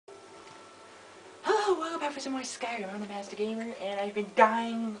welcome back for some more Skyrim. I'm the Master Gamer, and I've been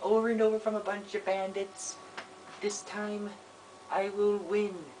dying over and over from a bunch of bandits. This time, I will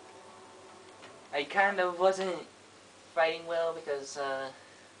win. I kind of wasn't fighting well because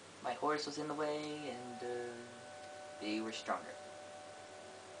my horse was in the way, and they were stronger.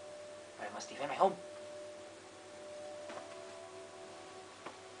 But I must defend my home.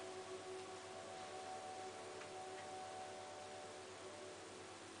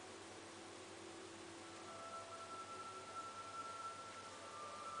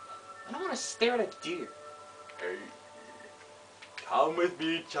 I don't want to stare at a deer. Hey, come with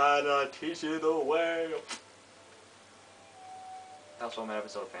me, China, teach you the way. That was from an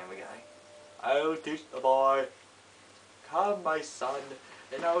episode of Family Guy. I'll teach the boy. Come, my son,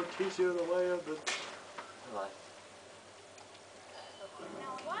 and I'll teach you the way of the life.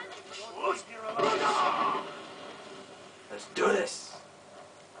 Let's do this.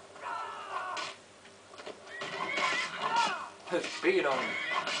 Let's beat on him.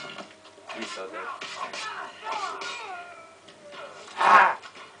 He's so dead. Ah!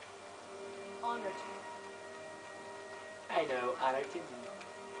 Honor to you. I know, honor to you.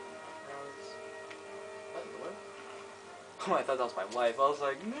 What? Oh, I thought that was my wife. I was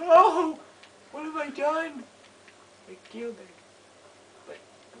like, no! What have I done? I killed her. But,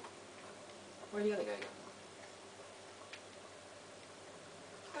 where'd the other guy go?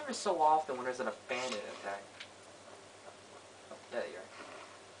 Every so often when there's an bandit attack. Oh, there you are.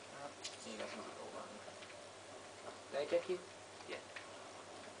 You got some gold on. Did I check you? Yeah.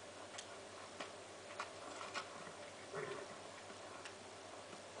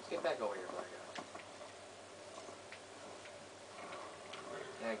 Let's get back over here, black guy.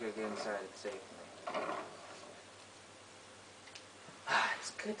 Yeah, good, get inside. It's safe.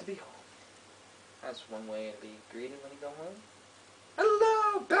 It's good to be home. That's one way to be greeted when you go home.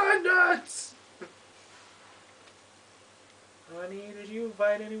 Hello, bandits! Honey, did you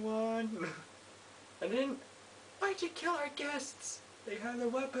invite anyone? I didn't. Why'd you kill our guests? They had their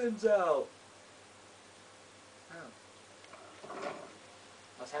weapons out. Oh.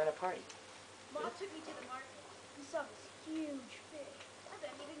 I was having a party. Mom took me to the market and saw this huge fish. I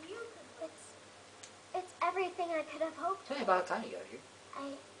bet even you could. It's everything I could have hoped for. Tell me about the time you got here.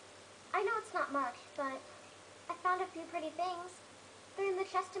 I know it's not much, but I found a few pretty things. They're in the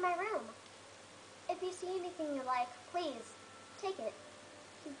chest in my room. If you see anything you like, please, take it.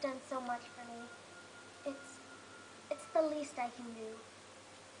 You've done so much for me. It's the least I can do.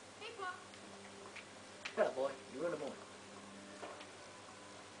 Hey, Pop. Shut up, boy. You ruined the morning.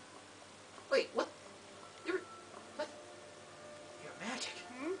 Wait, what? What? You're magic.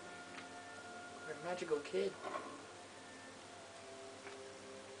 Hmm? You're a magical kid.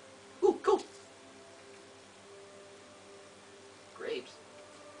 Ooh, cool. Grapes.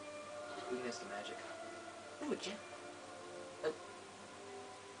 Weakness to magic. Ooh, a gem.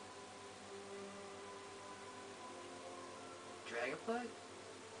 Dragonfly?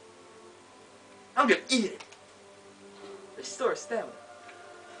 I'm gonna eat it! Restore stamina.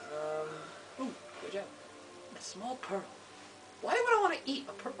 Ooh, good job. A small pearl. Why would I want to eat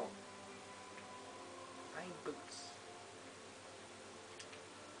a pearl? Fine boots.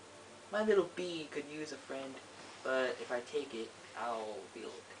 My little bee could use a friend, but if I take it, I'll feel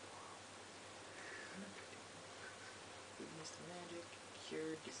it. Weakness to magic,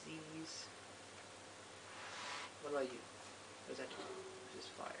 cure disease. What about you? What does that do? It's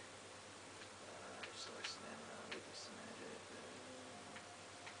just fire. Restore stamina, weakness to magic.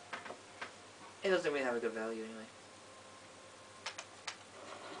 It doesn't really have a good value anyway.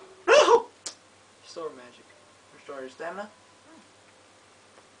 No! Restore magic. Restore your stamina.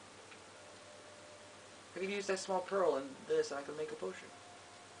 I could use that small pearl and this, and I could make a potion.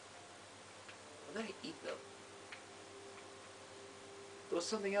 What did I eat though? There was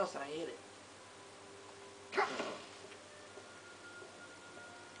something else and I ate it.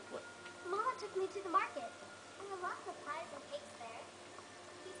 What? Mama took me to the market. There were lots of pies and cakes there.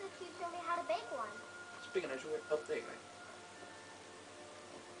 She said she'd show me how to bake one. Speaking of which, up there, right?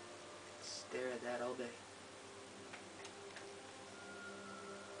 Stare at that all day.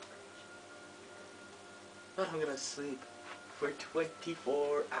 But I'm gonna sleep for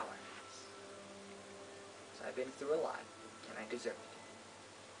 24 hours. So I've been through a lot, and I deserve it.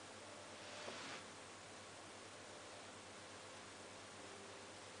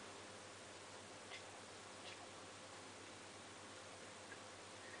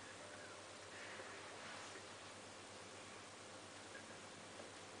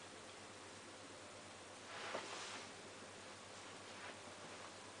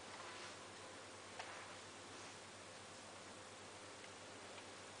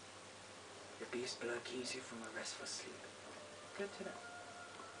 beast blood keeps you from a restful sleep. Good to know.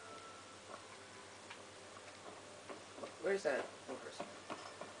 Where's that little person?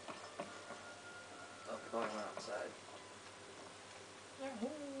 Oh, they're going around outside.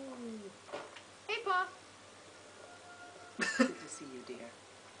 Hey, Pa. Good to see you, dear.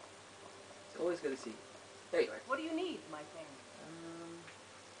 It's always good to see you. There you are. What do you need, my thing?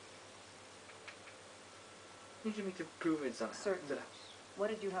 Need you to make improvements on the Certainly. house. What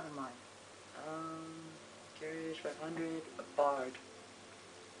did you have in mind? Carriage 500, a bard.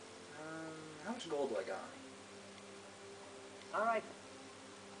 How much gold do I got on me? All right.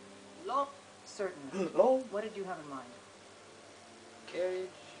 Law. Certainly. Oh. What did you have in mind? Carriage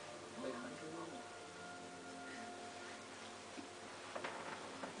 500.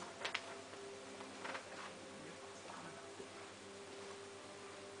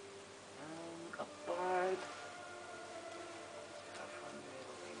 A bard.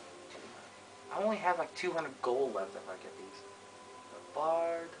 I only have like 200 gold left if I get these. A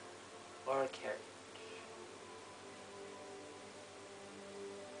bard or a carriage.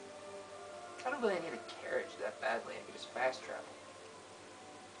 I don't really need a carriage that badly. I could just fast travel.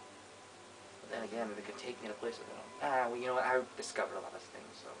 But then again, it could take me to places I don't. Well, you know what? I discovered a lot of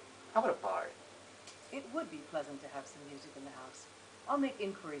things. So, how about a bard? It would be pleasant to have some music in the house. I'll make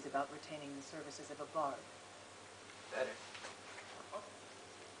inquiries about retaining the services of a bard. Better.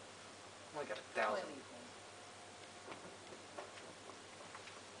 I only got 1,000.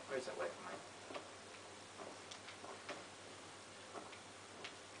 Where's that way from mine?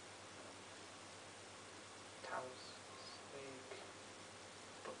 Taos, Snake,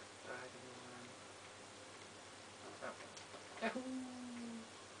 Book Dragon. Oh. Yahoo!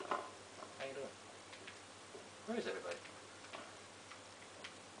 How you doing? Where is everybody?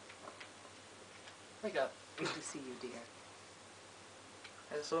 Wake up. Good to see you, dear.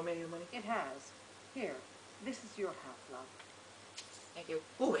 Has so many money? It has. Here, this is your half, love. Thank you.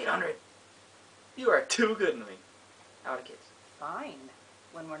 Ooh, 800! You are too good to me. How are the kids? Fine.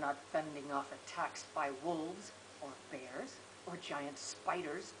 When we're not fending off attacks by wolves, or bears, or giant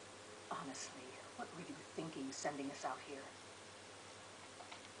spiders. Honestly, what were you thinking sending us out here?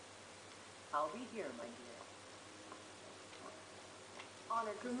 I'll be here, my dear.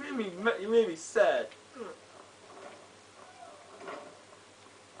 Honored to You made me sad.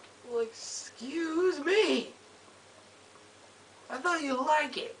 Well, excuse me. I thought you'd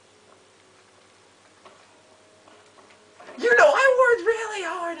like it. You know, I worked really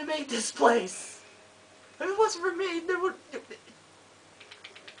hard to make this place. If it wasn't for me, there would...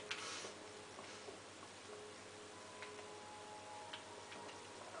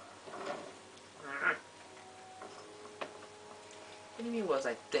 What do you mean, was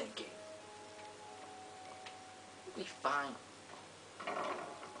I thinking? It'll be fine.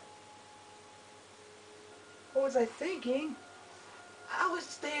 What was I thinking? I was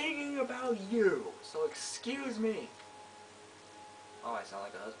thinking about you, so excuse me. Oh, I sound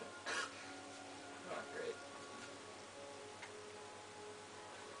like a husband. Oh, great.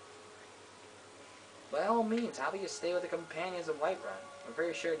 By all means, how about you stay with the companions of Whiterun? I'm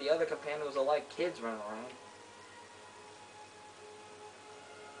very sure the other companions will like kids running around.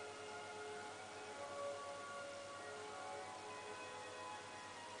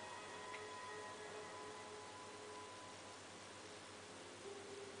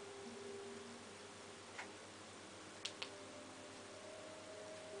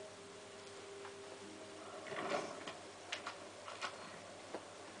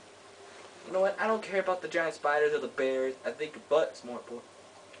 You know what? I don't care about the giant spiders or the bears. I think your butt is more important.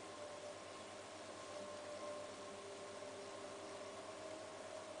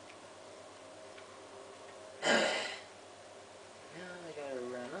 Now I gotta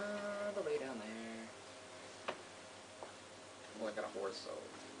run all the way down there. Oh, I got a horse, so...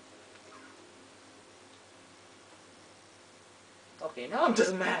 Okay, now I'm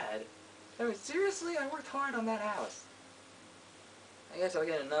just mad. I mean, seriously? I worked hard on that house. I guess I'll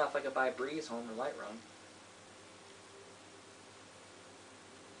get enough. I could buy Breeze home in Whiterun.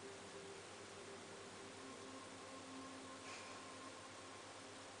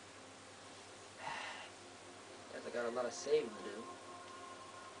 Guess I got a lot of saving to do.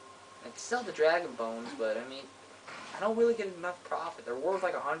 I can sell the dragon bones, but I mean, I don't really get enough profit. They're worth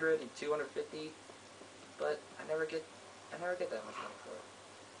like 100 and 250, but I never get that much money for it.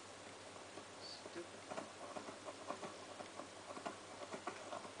 Stupid.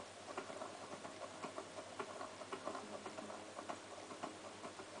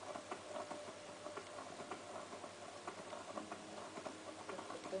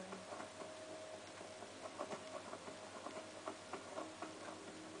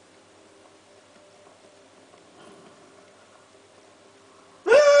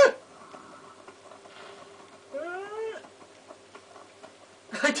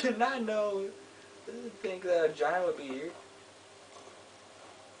 I did not know. I didn't think that a giant would be here.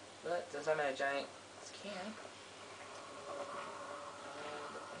 But since I'm at a giant camp,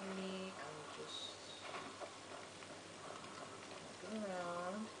 I'm just looking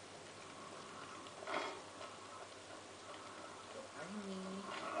around.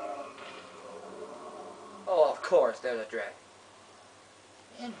 Oh, of course, there's a dragon.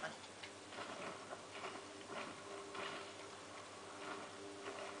 And money.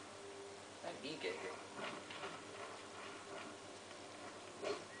 How did he get here?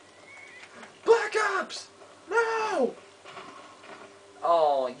 Black Ops! No!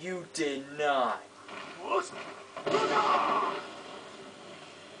 Oh, you did not.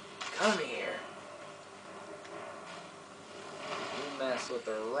 Come here. You mess with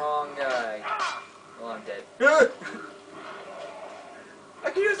the wrong guy. Well, I'm dead. I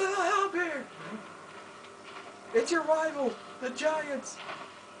can use a little help here! It's your rival, the Giants!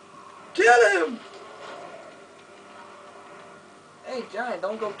 Kill him! Hey, Giant,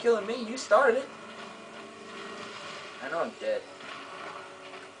 don't go killing me. You started it. I know I'm dead.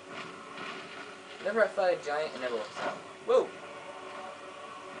 Whenever I fight a giant, it never works out. Whoa!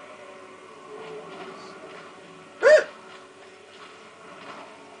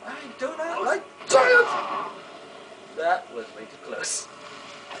 I do not like giants! That was way too close.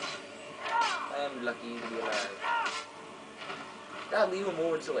 I am lucky to be alive. Gotta leave him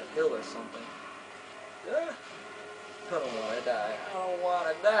over to a hill or something. I don't wanna die. I don't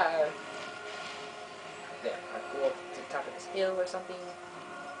wanna die. There, I go up to the top of this hill or something.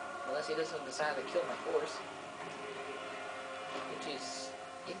 Unless he doesn't decide to kill my horse. Which is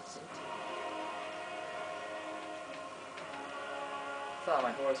innocent. Thought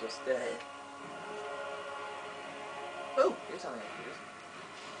my horse was dead. Oh, here's something I can use.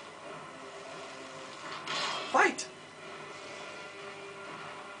 Fight!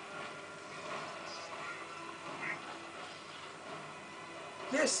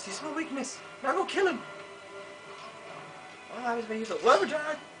 Yes, he's my weakness. Now go kill him. Well, I was going to use a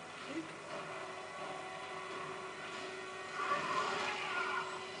lumberjack.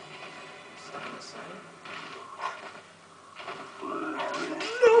 Stuck in the sun.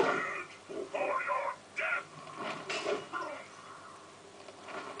 No!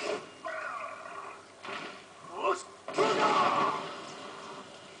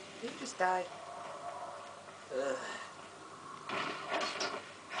 He just died. Ugh.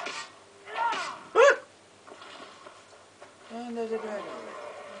 And there's a dragon.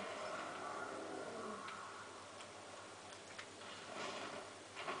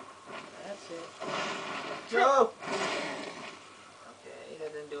 That's it. Go! Okay, that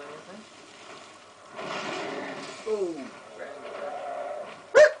didn't do anything. Ooh,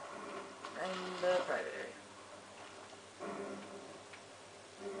 and the private area.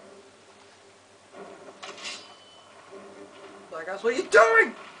 Black Ops, what are you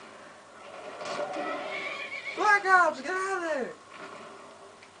doing? Black Ops, get out of there!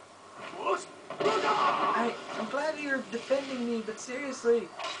 I'm glad you're defending me, but seriously,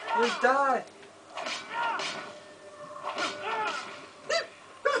 just die.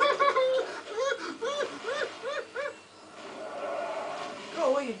 Go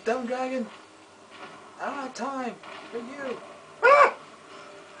away, you dumb dragon! I don't have time for you.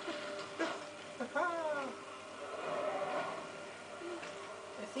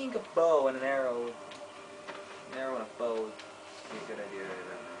 I think a bow and an arrow. An arrow and a bow would be a good idea right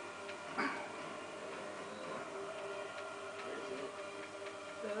now. Where is it?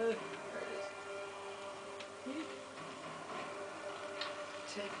 There it is.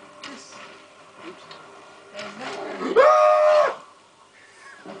 Take this. Oops. And that.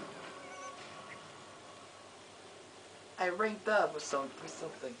 I ranked up with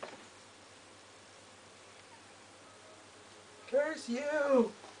something. Curse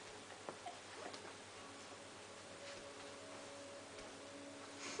you!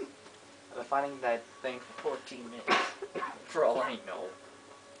 I've been finding that thing for 14 minutes. For all I know.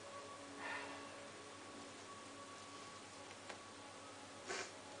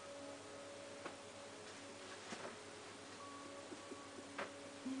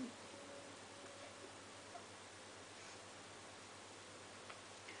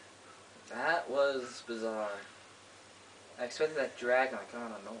 That was bizarre. I expected that dragon to come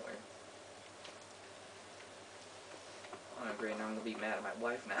out of nowhere. Oh great, now I'm gonna be mad at my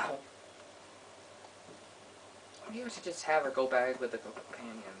wife now. Maybe I should just have her go back with the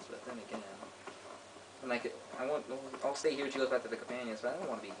companions, but then again... I'm like, I'll stay here if she goes back to the companions, but I don't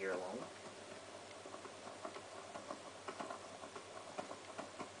want to be here alone.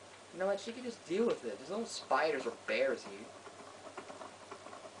 You know what, she can just deal with it. There's no spiders or bears here.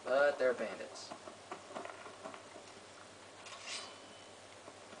 But they're bandits.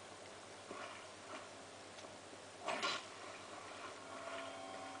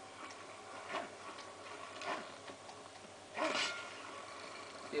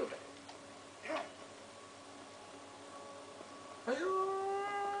 Feel bad.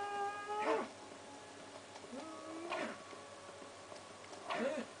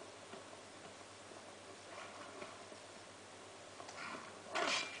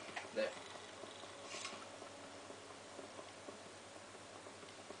 There.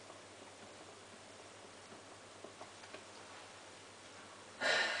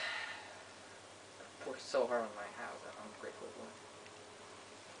 Worked so hard on my house that I'm grateful for it.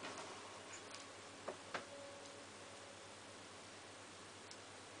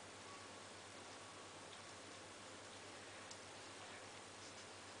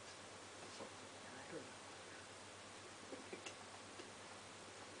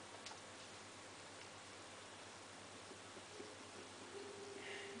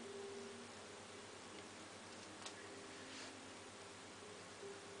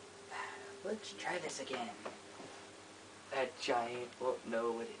 Let's try this again. That giant won't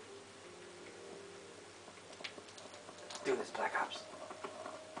know what it is. Do this, Black Ops.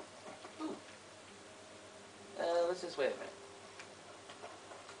 Ooh. Let's just wait a minute.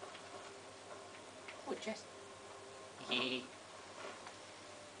 Oh, chest. Yee.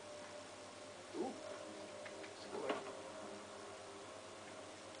 Ooh. Score.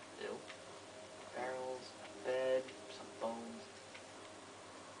 Ew. Barrels, bed, some bones.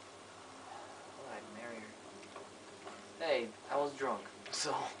 Oh, I'd marry her. Hey, I was drunk,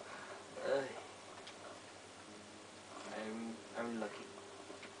 so I'm lucky.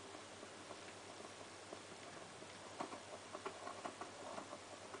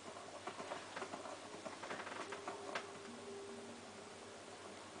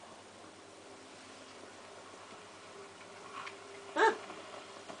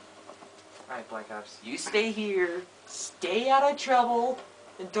 Alright, Black Ops, you stay here, stay out of trouble,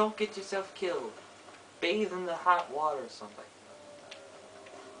 and don't get yourself killed. Bathe in the hot water or something.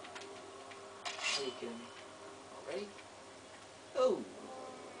 Are you kidding me? Already? Oh!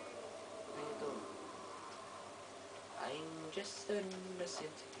 There you go. I'm just an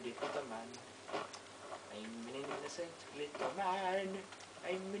innocent little man. I'm an innocent little man.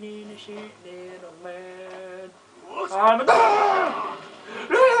 I'm an innocent little man. I'm a...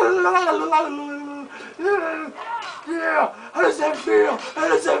 Yeah! How does that feel? How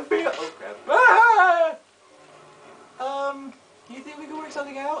does that feel? Oh crap. Ah! Do you think we could work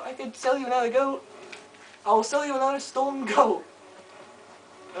something out? I could sell you another goat. I'll sell you another stolen goat.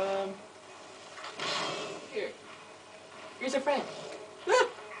 Here. Here's a friend.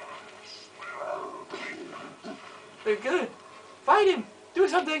 They're good. Fight him! Do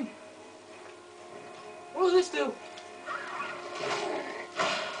something! What will this do?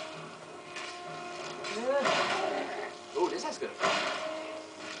 Oh, this has good effect.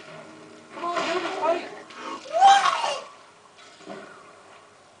 Come on, get him to fight! What?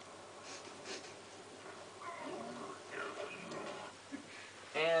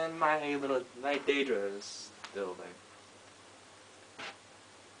 And my little night Daedra is still there.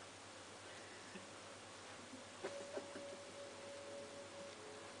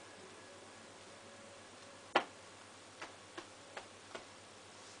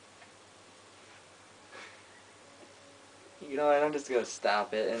 You know what, I'm just gonna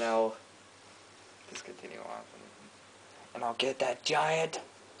stop it and I'll just continue on. And I'll get that giant. This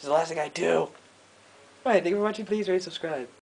is the last thing I do. Alright, thank you for watching. Please rate, subscribe.